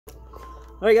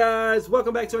Alright guys,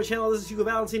 welcome back to our channel. This is Hugo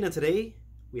Valentine, and today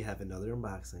we have another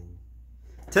unboxing.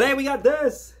 Today we got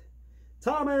this!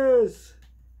 Thomas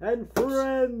and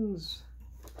Friends!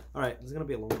 Alright, this is going to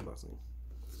be a long unboxing.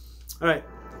 Alright,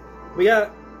 we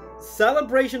got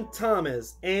Celebration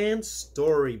Thomas and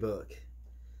Storybook.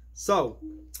 So,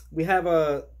 we have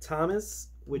a Thomas,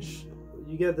 which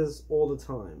you get this all the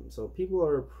time. So people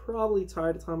are probably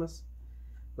tired of Thomas.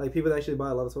 Like people that actually buy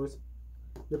a lot of toys.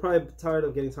 They're probably tired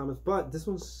of getting Thomas, but this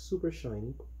one's super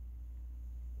shiny.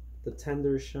 The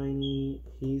tender shiny,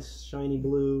 he's shiny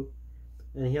blue,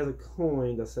 and he has a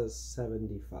coin that says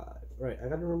 75. Right, I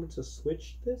gotta remember to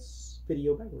switch this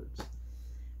video backwards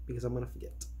because I'm gonna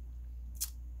forget.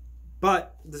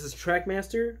 But this is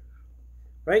Trackmaster,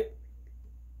 right?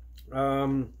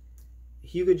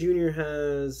 Hugo Jr.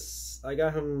 has, I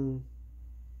got him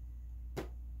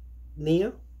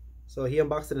Nia, so he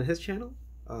unboxed it in his channel.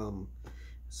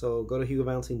 So go to Hugo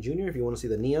Valentine Jr. if you want to see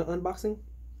the Nia unboxing.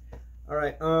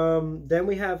 Alright, then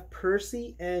we have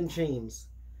Percy and James.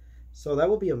 So that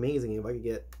would be amazing if I could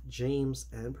get James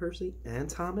and Percy and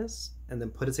Thomas and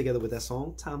then put it together with that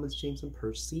song, Thomas, James, and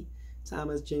Percy.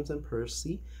 Thomas, James, and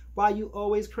Percy. Why you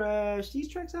always crash? These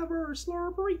tracks ever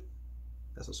Slurpery.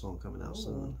 That's a song coming out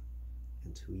soon.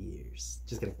 In 2 years.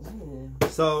 Just kidding.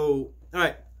 So,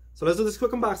 alright. So let's do this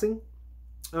quick unboxing.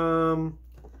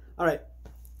 Alright.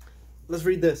 Let's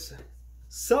read this.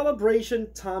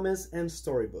 Celebration Thomas and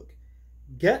Storybook.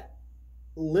 Get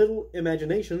little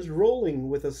imaginations rolling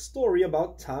with a story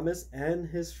about Thomas and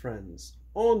his friends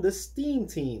on the Steam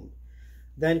Team.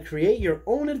 Then create your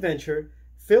own adventure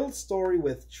filled story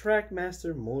with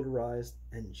Trackmaster motorized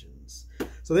engines.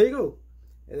 So there you go.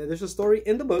 There's a story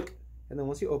in the book, and then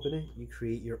once you open it, you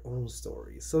create your own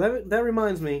stories. So that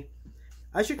reminds me,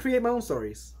 I should create my own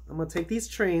stories. I'm gonna take these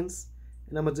trains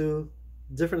and I'm gonna do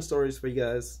different stories for you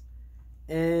guys.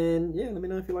 And yeah, let me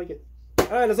know if you like it.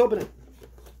 Alright, let's open it.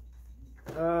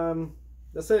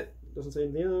 That's it. Doesn't say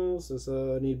anything else. It's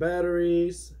need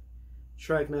batteries.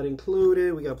 Track not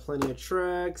included. We got plenty of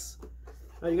tracks.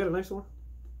 Oh, you got a nice one?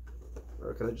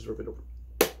 Or can I just rip it open?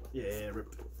 Yeah,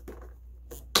 rip it.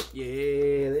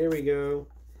 Yeah, there we go.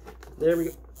 There we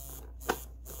go.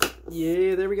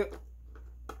 Yeah, there we go.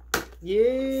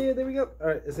 Yeah, there we go.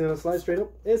 Alright, it's gonna slide straight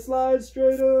up. It slides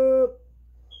straight up.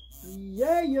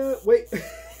 Yeah, yeah. Wait.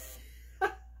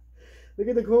 Look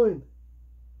at the coin.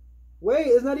 Wait,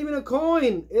 it's not even a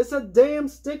coin. It's a damn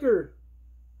sticker.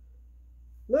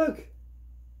 Look.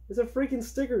 It's a freaking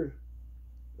sticker.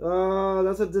 Oh,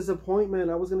 that's a disappointment.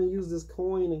 I was gonna use this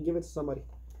coin and give it to somebody.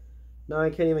 No,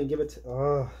 I can't even give it to...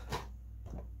 Oh.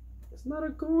 It's not a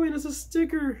coin, it's a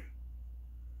sticker.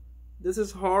 This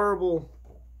is horrible.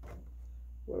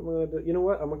 What am I gonna do? You know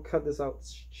what? I'm gonna cut this out.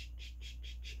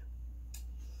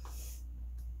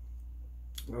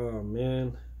 Oh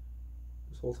man.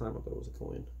 This whole time I thought it was a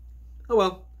coin. Oh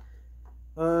well.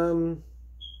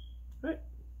 Alright.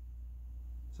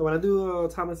 So when I do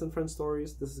Thomas and Friends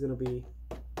stories, this is gonna be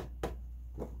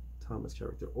Thomas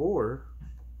character. Or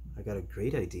I got a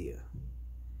great idea.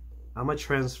 I'm gonna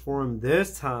transform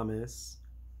this Thomas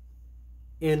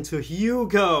into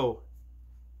Hugo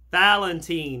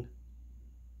Valentine.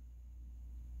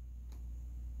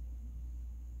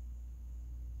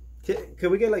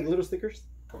 Can we get like little stickers?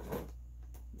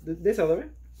 They sell them,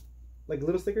 right? Like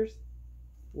little stickers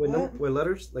with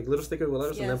letters, like little stickers with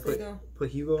letters, yeah, and then put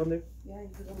Hugo on there. Yeah, you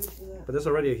can always do that. But that's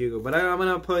already a Hugo. But I'm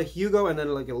gonna put Hugo and then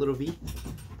like a little V,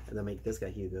 and then make this guy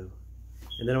Hugo,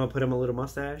 and then I'm gonna put him a little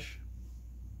mustache.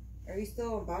 Are you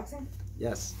still unboxing?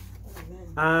 Yes.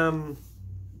 Oh, man.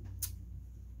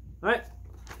 All right.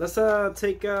 Let's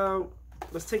take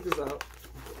this out.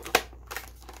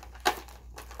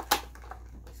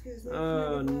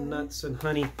 Oh, nuts and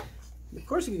honey. Of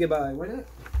course you can get by. Why not?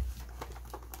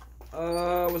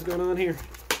 What's going on here?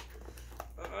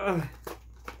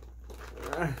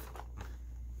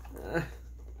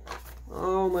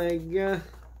 Oh my god.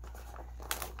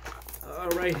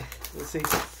 Alright, let's see.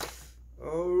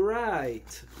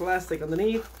 Alright. Plastic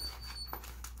underneath.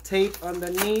 Tape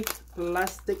underneath.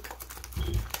 Plastic.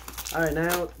 Alright,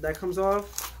 now that comes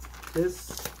off.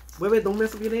 This. Wait, don't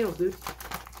mess up your nails, dude.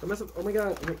 Don't mess up. Oh my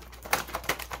god. Okay.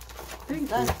 Thank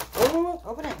you. Oh!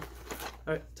 Open it.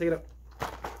 Alright, take it up.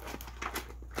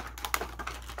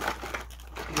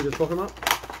 You just pull them up.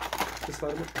 Just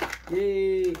slide them up.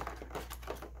 Yay!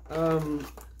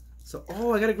 So,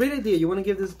 oh, I got a great idea. You want to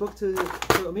give this book to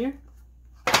Amir?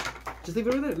 Just leave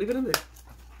it over there. Leave it in there.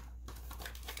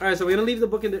 Alright, so we're going to leave the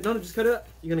book in there. No, just cut it up.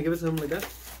 You're going to give it to him like that?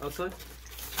 Outside?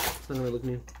 It's not going to look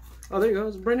new. Oh, there you go.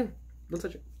 It's brand new. Don't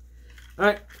touch it.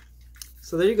 Alright.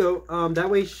 So there you go. That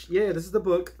way, yeah, this is the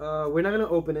book. We're not gonna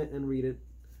open it and read it.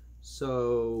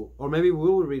 So, or maybe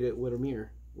we'll read it with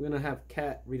Amir. We're gonna have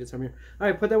Kat read it to Amir. All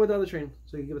right, put that with the other train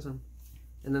so you can give it to them,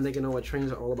 and then they can know what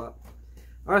trains are all about.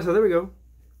 All right, so there we go.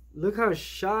 Look how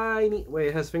shiny. Wait,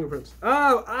 it has fingerprints.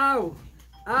 Oh, ow,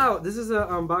 ow. This is a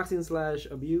unboxing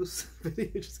 / abuse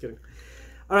video. Just kidding.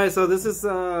 All right, so this is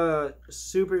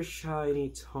super shiny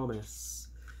Thomas.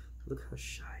 Look how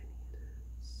shiny it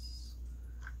is.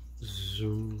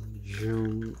 Zoom,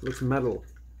 zoom. Looks metal.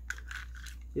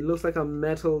 It looks like a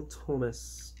metal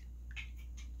Thomas.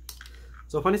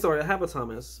 So funny story, I have a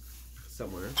Thomas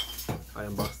somewhere. I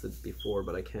unboxed it before,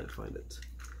 but I can't find it.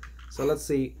 So let's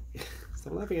see.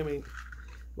 Stop laughing at me.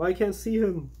 Why I can't see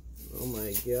him? Oh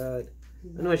my god.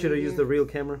 I know I should have used the real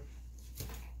camera.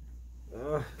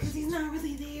 Because he's not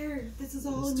really there. This is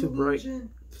all it's an too bright. illusion.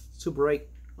 It's too bright.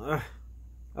 Oh,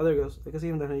 there it goes. I can see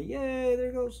him down here. Yay, there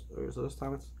it goes. Alright, so that's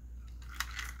Thomas.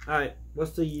 Alright,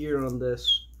 what's the year on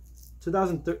this?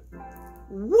 2003.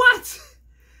 What?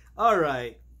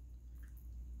 Alright.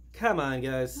 Come on,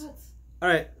 guys. What?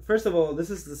 Alright, first of all, this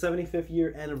is the 75th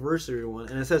year anniversary one,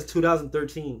 and it says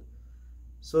 2013.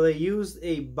 So they used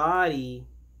a body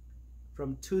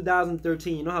from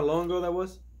 2013. You know how long ago that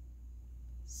was?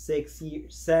 6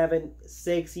 years.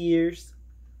 6 years.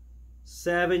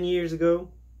 7 years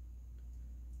ago.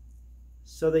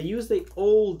 So they used the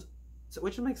old,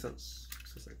 which makes sense.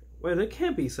 Wait, it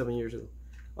can't be 7 years ago.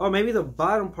 Oh, maybe the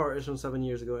bottom part is from 7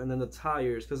 years ago, and then the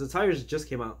tires, because the tires just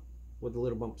came out with the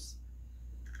little bumps.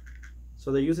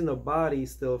 So they're using the body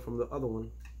still from the other one.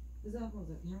 Is that what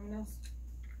the camera knows?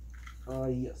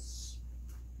 Yes.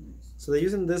 So they're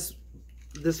using this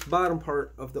bottom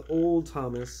part of the old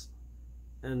Thomas,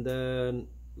 and then,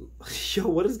 yo,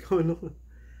 what is going on?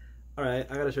 All right,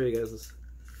 I gotta show you guys this.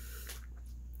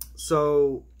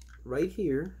 So right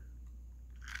here,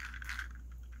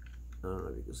 I don't know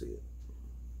if you can see it.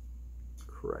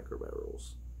 Cracker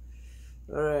Barrels.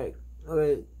 All right,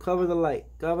 okay, cover the light.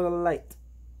 Cover the light.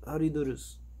 How do you do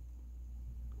this?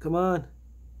 Come on,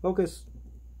 focus.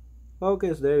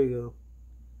 Focus. There you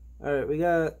go. All right, we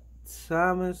got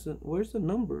Thomas. And where's the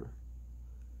number?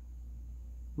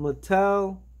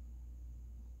 Mattel.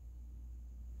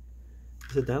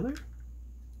 Is it down there?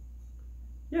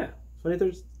 Yeah,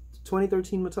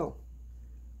 2013 Mattel.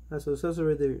 That's what it says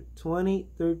right there.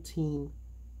 2013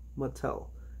 Mattel.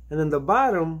 And then the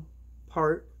bottom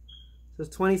part says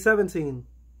 2017.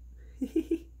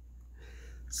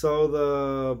 So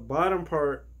the bottom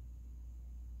part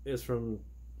is from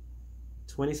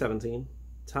 2017,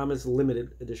 Thomas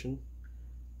Limited Edition.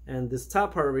 And this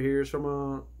top part over here is from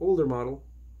an older model,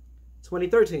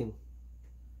 2013.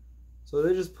 So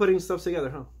they're just putting stuff together,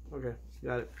 huh? Okay,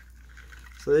 got it.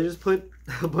 So they just put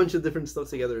a bunch of different stuff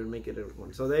together and make it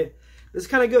one. So it's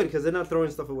kind of good because they're not throwing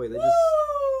stuff away. They just...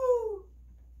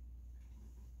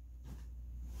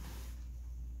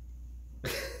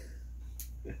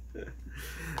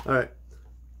 All right.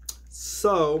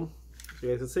 So you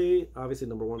guys can see, obviously,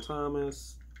 #1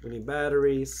 Thomas. We need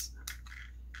batteries.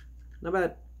 Not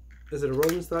bad. Is it a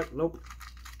rolling stock? Nope.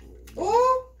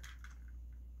 Oh!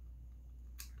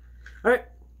 Alright.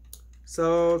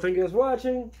 So, thank you guys for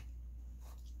watching.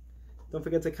 Don't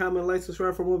forget to comment, like,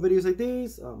 subscribe for more videos like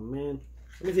these. Oh, man.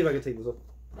 Let me see if I can take this off.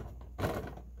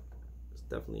 It's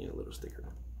definitely a little sticker.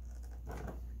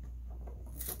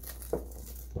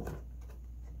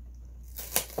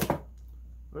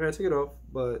 Okay, I took it off,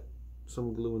 but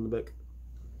some glue in the back.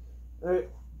 Alright.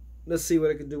 Let's see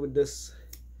what I can do with this.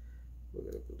 We're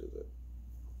gonna put this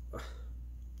up.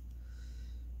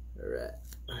 Alright.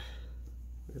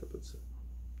 I'm gonna put this up.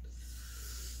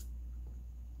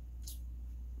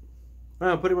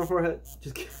 Alright, I'm putting my forehead.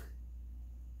 Just kidding.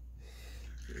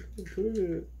 Put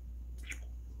it.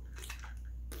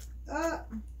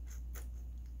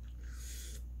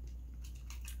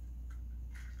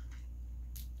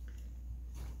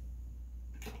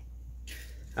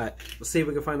 Alright, let's see if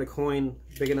we can find a coin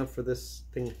big enough for this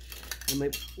thing. It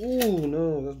might... Ooh,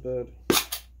 no, that's bad.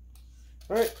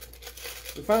 Alright,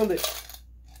 we found it.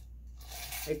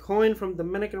 A coin from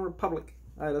Dominican Republic.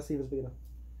 Alright, let's see if it's big enough.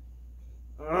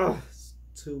 Ugh, it's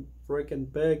too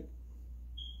freaking big.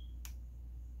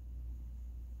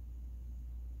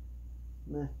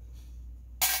 Nah.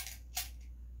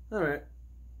 Alright.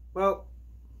 Well,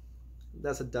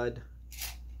 that's a dud.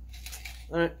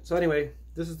 Alright, so anyway,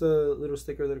 this is the little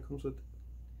sticker that it comes with.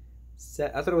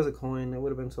 I thought it was a coin. It would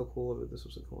have been so cool if this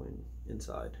was a coin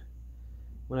inside.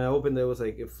 When I opened it, it was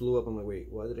like, it flew up. I'm like, wait,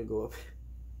 why did it go up?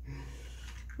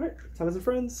 Alright, Thomas and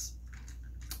Friends.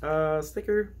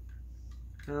 Sticker.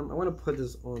 I want to put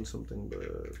this on something,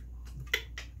 but...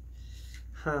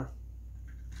 Huh.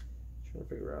 Trying to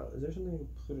figure out, is there something to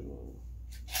put it on?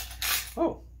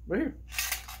 Oh, right here.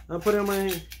 I'll put it on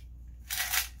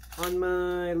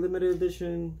my limited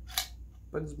edition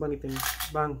Bugs Bunny thing.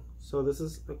 Bang. So this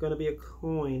is gonna be a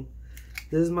coin.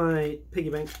 This is my piggy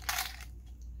bank.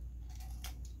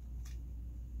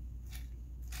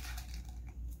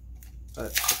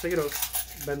 Let's take it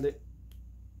off. Bend it.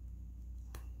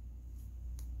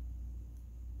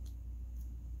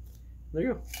 There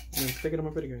you go. And then stick it on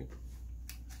my piggy bank.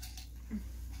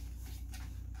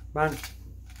 Bang.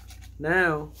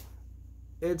 Now,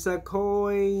 it's a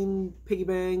coin, piggy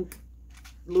bank,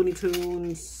 Looney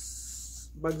Tunes,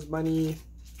 Bugs Bunny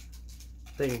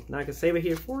thing. Now I can save it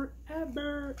here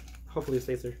forever. Hopefully it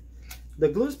stays there. The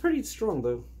glue is pretty strong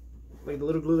though. Like the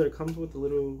little glue that comes with the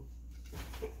little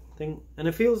thing. And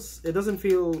it feels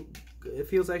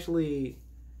actually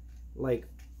like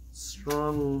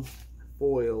strong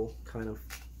foil kind of.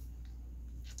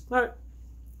 Alright,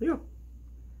 there you go.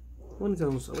 Looney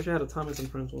Tunes. I wish I had a Thomas and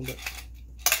Friends one, but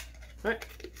alright.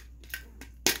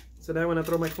 So now when I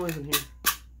throw my coins in here,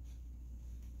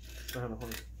 I don't have no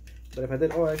coins. But if I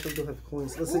did, oh, I actually do have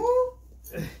coins. Let's see.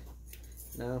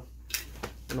 No, I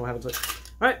don't know what happened to it.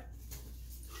 Alright.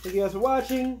 Thank you guys for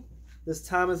watching this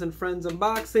Thomas and Friends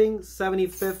unboxing,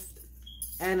 75th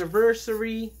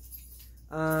anniversary.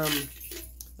 Let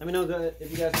me know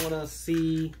if you guys want to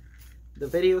see the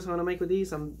videos I want to make with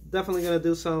these. I'm definitely going to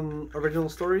do some original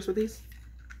stories with these.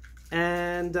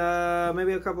 And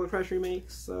maybe a couple of Crash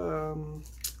remakes.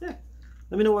 Yeah.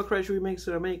 Let me know what Crash remakes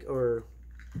should I make, or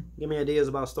give me ideas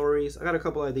about stories. I got a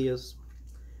couple ideas.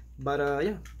 But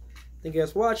yeah. Thank you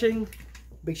guys for watching.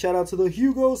 Big shout out to the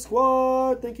Hugo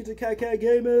Squad. Thank you to Cat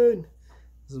Gaming.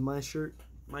 This is my shirt,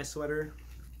 my sweater.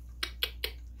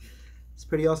 It's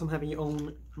pretty awesome having your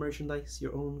own merchandise,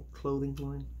 your own clothing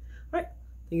line. Alright.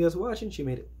 Thank you guys for watching. She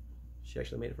made it. She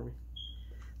actually made it for me.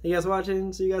 Thank you guys for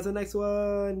watching. See you guys in the next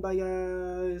one. Bye,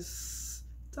 guys.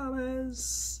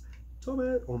 Thomas.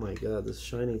 Oh my god, this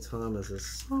shiny Thomas is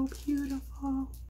so beautiful.